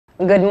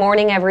Good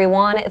morning,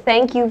 everyone.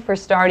 Thank you for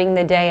starting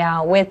the day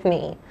out with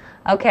me.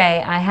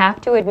 Okay, I have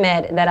to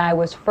admit that I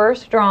was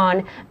first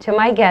drawn to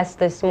my guest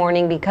this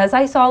morning because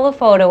I saw a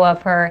photo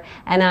of her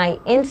and I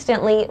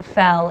instantly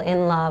fell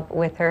in love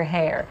with her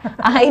hair.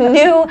 I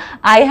knew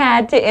I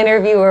had to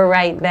interview her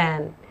right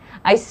then.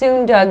 I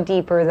soon dug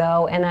deeper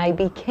though, and I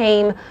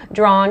became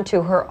drawn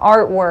to her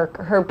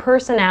artwork, her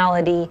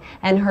personality,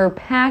 and her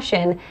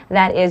passion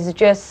that is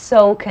just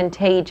so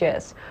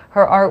contagious.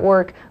 Her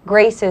artwork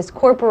graces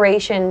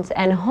corporations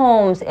and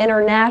homes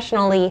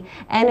internationally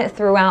and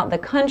throughout the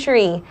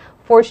country.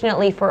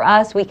 Fortunately for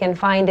us, we can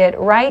find it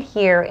right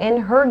here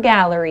in her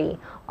gallery,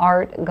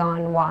 Art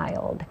Gone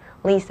Wild.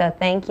 Lisa,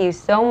 thank you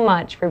so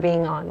much for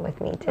being on with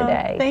me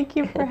today. Thank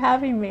you for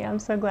having me. I'm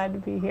so glad to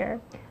be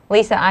here.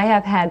 Lisa, I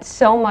have had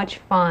so much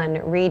fun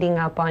reading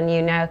up on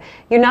you. Now,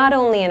 you're not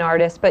only an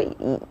artist, but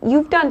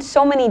you've done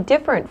so many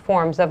different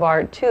forms of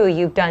art too.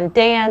 You've done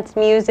dance,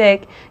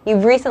 music,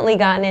 you've recently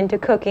gotten into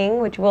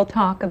cooking, which we'll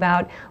talk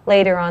about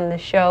later on the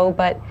show,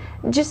 but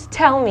just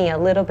tell me a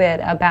little bit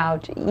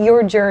about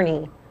your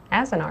journey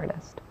as an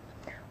artist.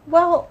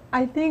 Well,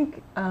 I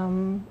think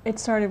it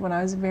started when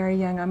I was very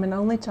young. I'm an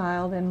only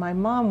child, and my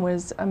mom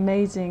was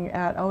amazing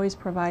at always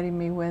providing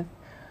me with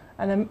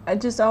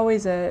just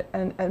always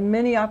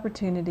many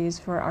opportunities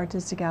for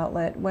artistic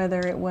outlet, whether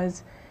it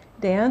was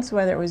dance,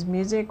 whether it was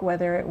music,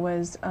 whether it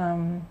was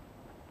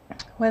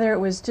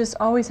just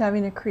always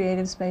having a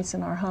creative space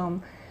in our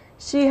home.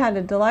 She had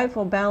a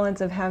delightful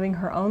balance of having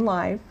her own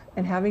life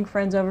and having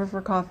friends over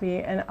for coffee,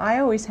 and I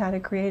always had a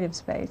creative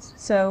space.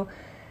 So,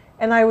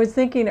 and I was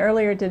thinking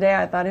earlier today,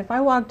 I thought if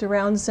I walked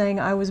around saying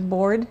I was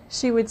bored,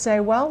 she would say,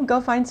 well, go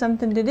find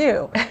something to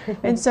do.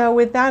 And so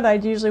with that,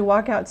 I'd usually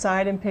walk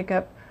outside and pick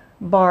up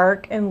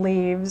bark and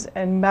leaves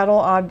and metal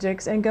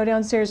objects and go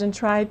downstairs and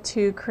try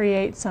to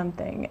create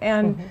something.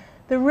 And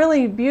the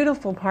really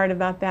beautiful part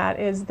about that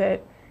is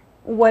that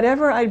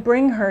whatever I'd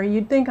bring her,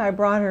 you'd think I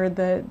brought her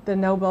the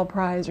Nobel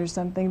Prize or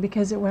something,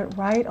 because it went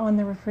right on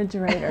the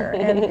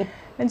refrigerator.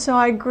 And so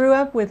I grew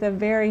up with a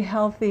very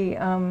healthy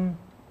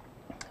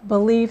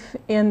belief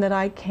in that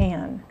I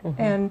can.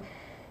 And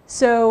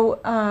so,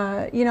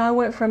 you know, I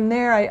went from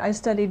there. I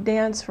studied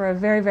dance for a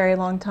very, very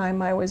long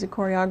time. I was a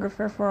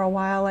choreographer for a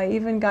while. I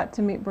even got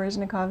to meet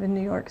Baryshnikov in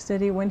New York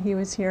City when he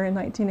was here in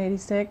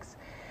 1986.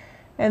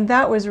 And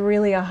that was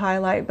really a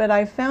highlight. But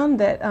I found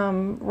that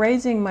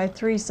raising my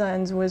 3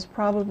 sons was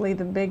probably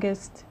the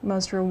biggest,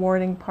 most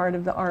rewarding part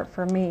of the art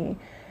for me.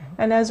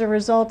 And as a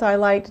result, I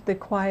liked the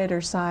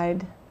quieter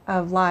side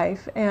of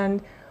life.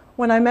 And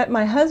when I met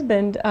my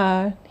husband,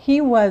 he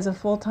was a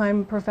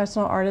full-time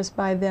professional artist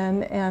by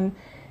then, and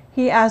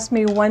he asked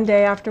me one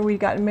day after we'd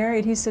gotten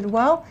married, he said,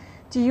 well,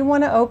 do you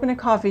want to open a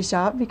coffee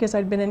shop? Because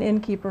I'd been an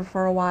innkeeper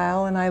for a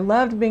while, and I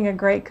loved being a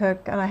great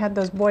cook, and I had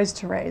those boys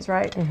to raise,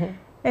 right?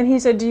 And he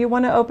said, do you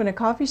want to open a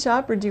coffee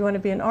shop, or do you want to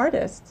be an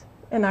artist?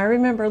 And I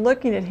remember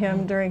looking at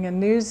him during a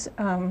news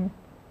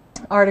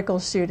article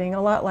shooting,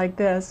 a lot like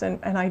this, and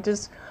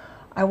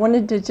I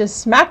wanted to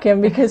just smack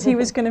him because he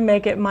was going to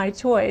make it my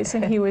choice,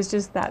 and he was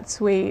just that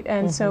sweet.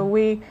 And so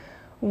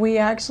we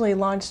actually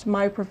launched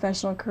my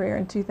professional career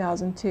in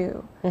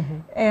 2002.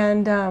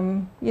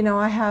 And, you know,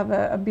 I have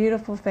a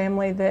beautiful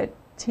family that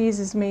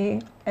teases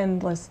me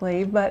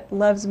endlessly, but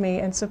loves me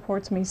and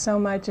supports me so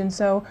much. And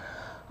so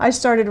I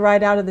started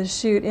right out of the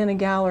chute in a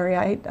gallery.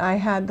 I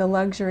had the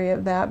luxury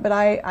of that, but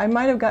I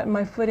might have gotten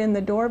my foot in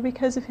the door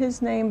because of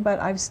his name, but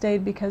I've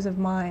stayed because of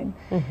mine.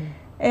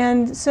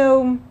 And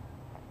so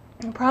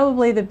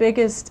probably the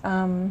biggest,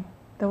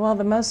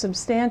 the most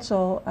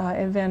substantial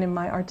event in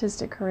my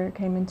artistic career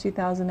came in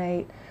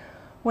 2008,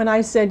 when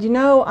I said, you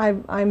know,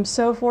 I'm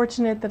so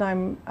fortunate that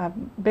I'm a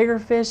bigger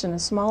fish in a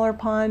smaller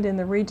pond in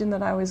the region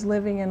that I was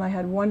living in. I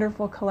had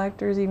wonderful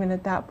collectors even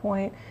at that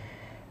point.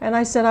 And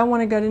I said, I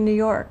want to go to New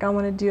York. I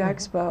want to do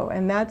Expo.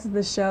 And that's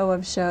the show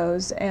of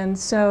shows. And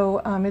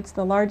so it's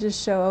the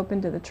largest show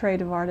open to the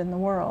trade of art in the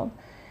world.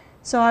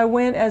 So I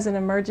went as an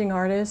emerging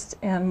artist,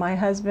 and my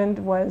husband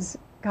was,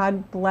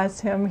 God bless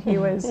him, he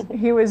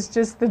was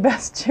just the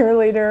best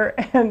cheerleader,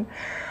 and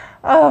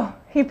oh,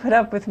 he put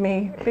up with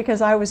me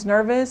because I was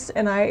nervous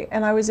and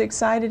I was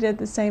excited at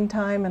the same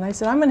time, and I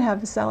said, I'm going to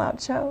have a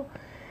sellout show.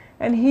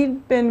 And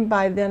he'd been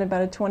by then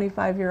about a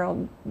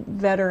 25-year-old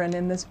veteran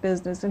in this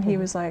business, and he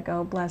was like,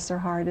 oh, bless her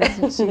heart,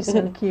 isn't she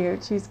so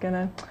cute? She's going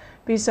to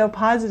be so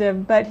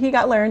positive. But he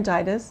got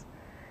laryngitis,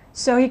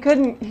 so he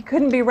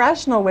couldn't be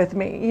rational with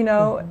me, you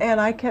know.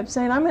 And I kept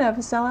saying, I'm going to have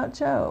a sellout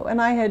show.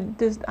 And I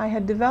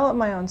had developed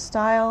my own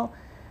style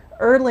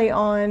early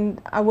on.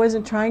 I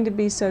wasn't trying to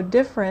be so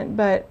different,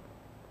 but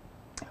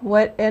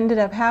what ended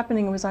up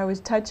happening was I was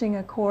touching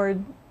a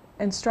chord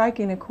and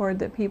striking a chord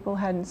that people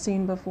hadn't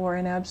seen before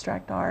in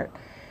abstract art.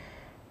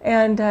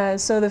 And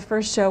so the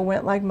first show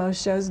went like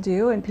most shows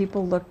do, and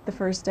people looked the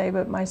first day,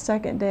 but my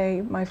second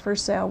day, my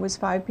first sale was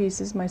 5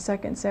 pieces, my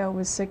second sale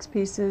was 6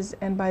 pieces,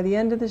 and by the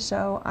end of the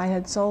show, I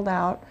had sold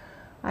out.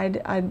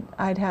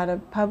 I'd had a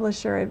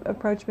publisher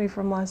approach me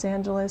from Los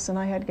Angeles, and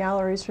I had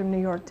galleries from New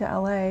York to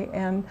LA,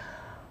 and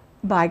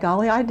by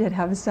golly, I did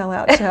have a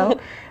sellout show.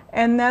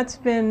 And that's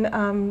been,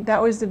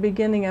 that was the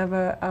beginning of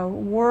a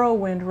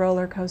whirlwind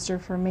roller coaster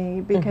for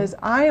me, because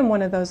I am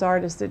one of those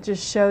artists that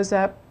just shows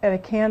up at a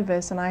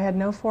canvas, and I had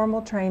no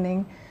formal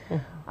training.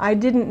 I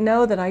didn't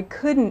know that I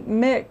couldn't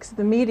mix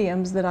the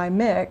mediums that I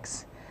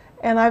mix.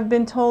 And I've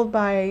been told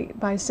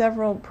by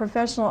several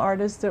professional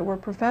artists that were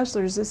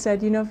professors that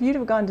said, you know, if you'd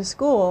have gone to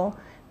school,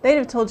 they'd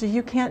have told you,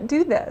 you can't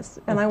do this.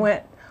 And I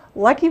went,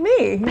 lucky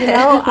me, you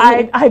know,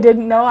 I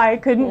didn't know I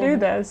couldn't do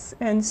this.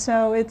 And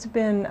so it's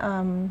been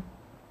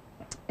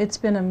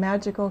a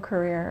magical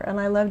career, and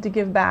I love to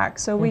give back.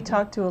 So we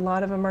talk to a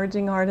lot of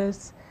emerging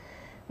artists,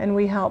 and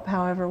we help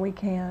however we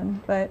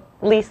can. But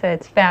Lisa,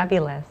 it's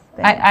fabulous.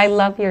 I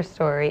love your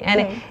story,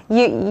 and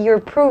you're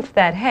proof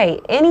that,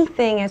 hey,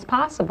 anything is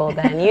possible.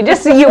 Then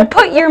you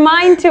put your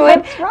mind to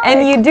it,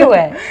 and you do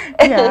it.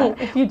 Yeah,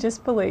 if you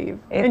just believe,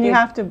 and you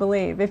have to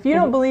believe. If you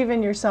don't believe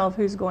in yourself,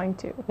 who's going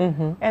to?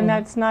 And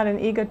that's not an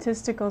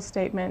egotistical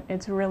statement.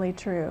 It's really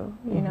true,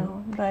 you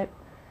know. But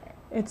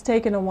it's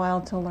taken a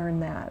while to learn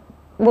that.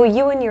 Well,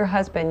 you and your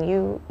husband,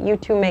 you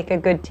two make a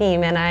good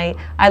team, and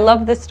I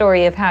love the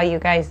story of how you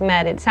guys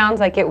met. It sounds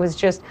like it was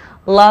just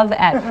love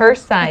at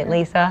first sight,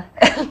 Lisa.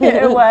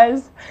 It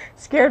was.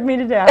 Scared me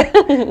to death.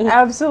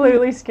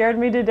 Absolutely scared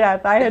me to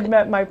death. I had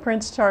met my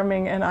Prince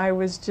Charming, and I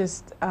was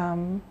just,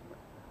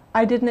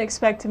 I didn't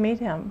expect to meet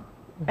him.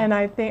 And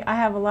I think I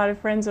have a lot of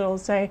friends that will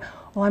say,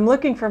 well, I'm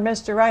looking for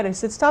Mr. Right. I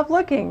said, stop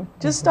looking.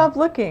 Just stop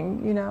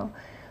looking, you know.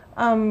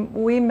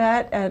 We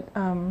met at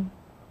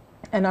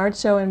an art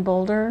show in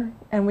Boulder,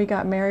 and we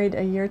got married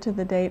a year to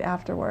the date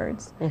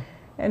afterwards.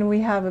 And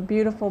we have a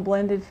beautiful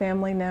blended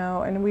family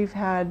now, and we've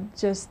had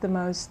just the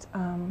most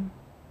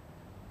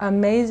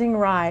amazing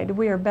ride.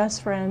 We are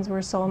best friends, we're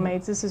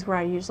soulmates. This is where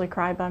I usually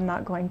cry, but I'm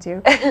not going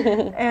to.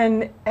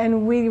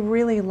 And we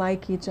really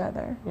like each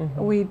other.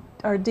 We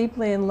are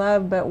deeply in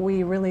love, but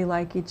we really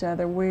like each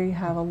other. We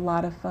have a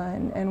lot of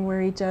fun, and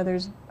we're each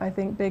other's, I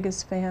think,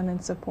 biggest fan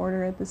and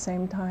supporter at the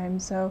same time.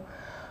 So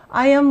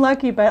I am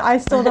lucky, but I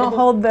still don't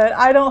hold the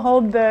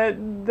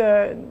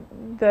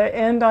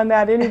end on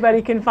that.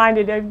 Anybody can find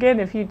it. Again,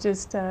 if you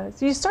just,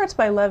 it starts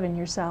by loving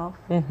yourself.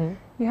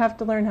 You have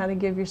to learn how to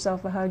give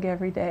yourself a hug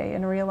every day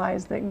and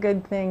realize that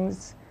good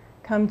things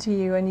come to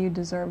you, and you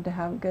deserve to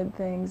have good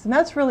things. And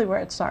that's really where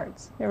it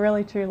starts. It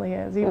really truly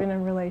is, even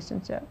in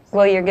relationships.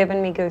 Well, you're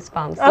giving me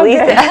goosebumps, Okay.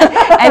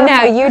 Lisa. And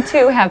now you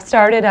two have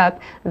started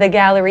up the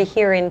gallery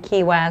here in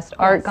Key West,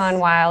 Art Gone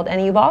Wild,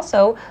 and you've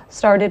also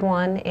started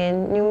one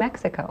in New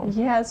Mexico.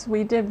 Yes,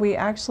 we did. We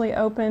actually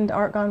opened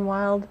Art Gone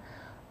Wild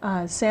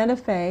Santa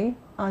Fe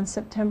on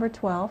September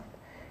 12th.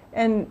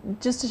 And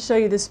just to show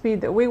you the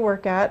speed that we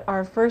work at,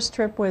 our first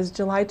trip was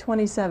July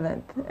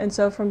 27th. And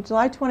so from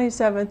July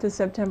 27th to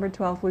September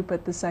 12th, we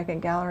put the second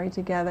gallery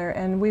together.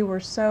 And we were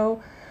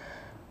so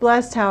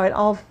blessed how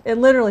it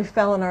literally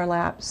fell in our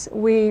laps.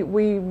 We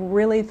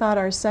really thought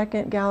our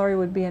second gallery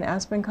would be in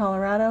Aspen,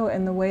 Colorado.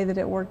 And the way that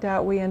it worked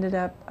out, we ended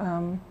up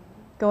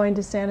going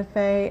to Santa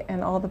Fe,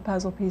 and all the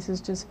puzzle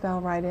pieces just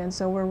fell right in.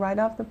 So we're right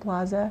off the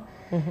plaza.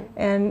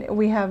 And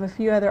we have a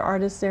few other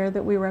artists there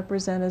that we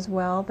represent as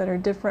well that are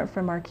different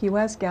from our Key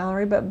West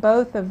gallery, but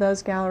both of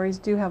those galleries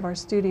do have our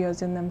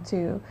studios in them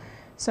too.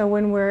 So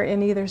when we're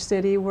in either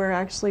city, we're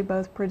actually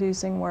both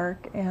producing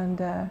work,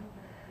 and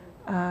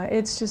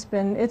it's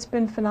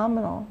been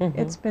phenomenal.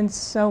 It's been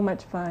so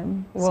much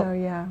fun. Well, so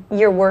yeah.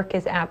 Your work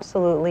is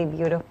absolutely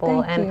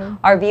beautiful. Thank and you.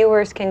 Our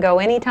viewers can go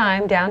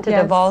anytime down to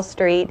Duval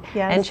Street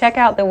and check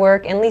out the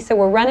work. And Lisa,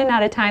 we're running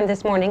out of time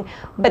this morning,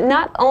 but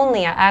not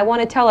only, I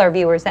want to tell our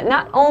viewers that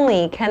not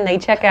only can they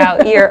check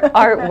out your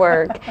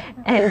artwork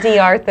and Dee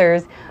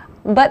Arthur's,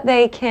 but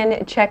they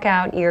can check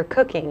out your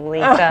cooking,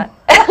 Lisa.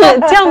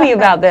 Tell me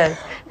about this.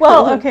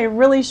 Well, okay,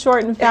 really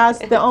short and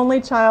fast. The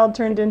only child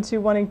turned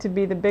into wanting to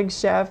be the big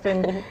chef,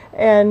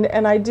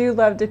 and I do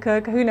love to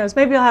cook. Who knows?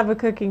 Maybe I'll have a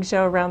cooking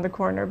show around the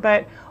corner.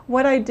 But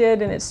what I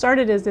did, and it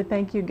started as a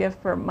thank you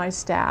gift for my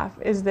staff,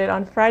 is that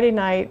on Friday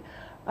night,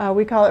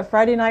 we call it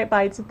Friday Night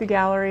Bites at the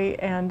gallery,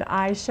 and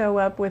I show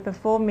up with a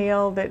full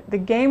meal. That the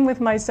game with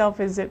myself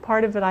is that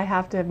part of it I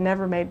have to have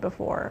never made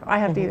before. I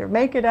have to either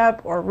make it up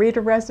or read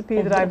a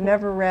recipe that I've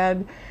never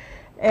read.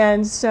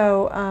 And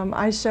so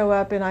I show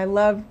up, and I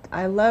love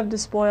to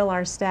spoil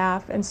our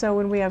staff. And so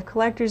when we have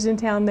collectors in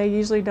town, they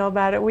usually know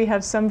about it. We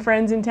have some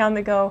friends in town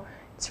that go,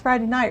 "It's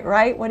Friday night,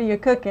 right? What are you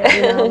cooking?"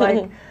 You know,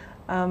 like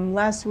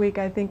last week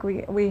I think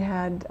we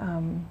had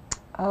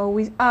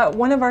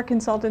one of our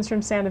consultants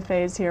from Santa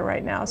Fe is here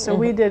right now. So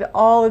we did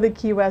all of the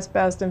Key West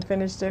best and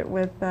finished it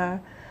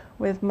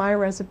with my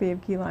recipe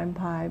of key lime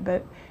pie.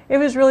 But it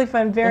was really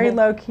fun, very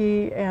low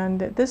key,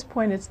 and at this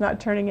point it's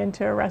not turning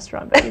into a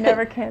restaurant, but you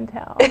never can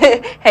tell.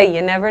 Hey,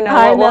 you never know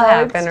what will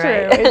happen,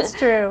 right? It's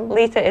true.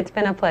 Lisa, it's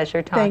been a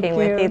pleasure talking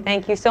with you.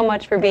 Thank you so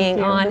much for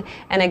being on.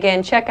 And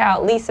again, check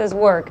out Lisa's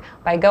work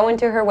by going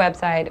to her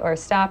website or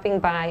stopping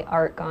by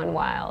Art Gone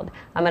Wild.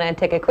 I'm going to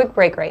take a quick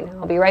break right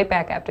now. I'll be right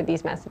back after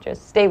these messages.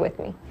 Stay with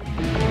me.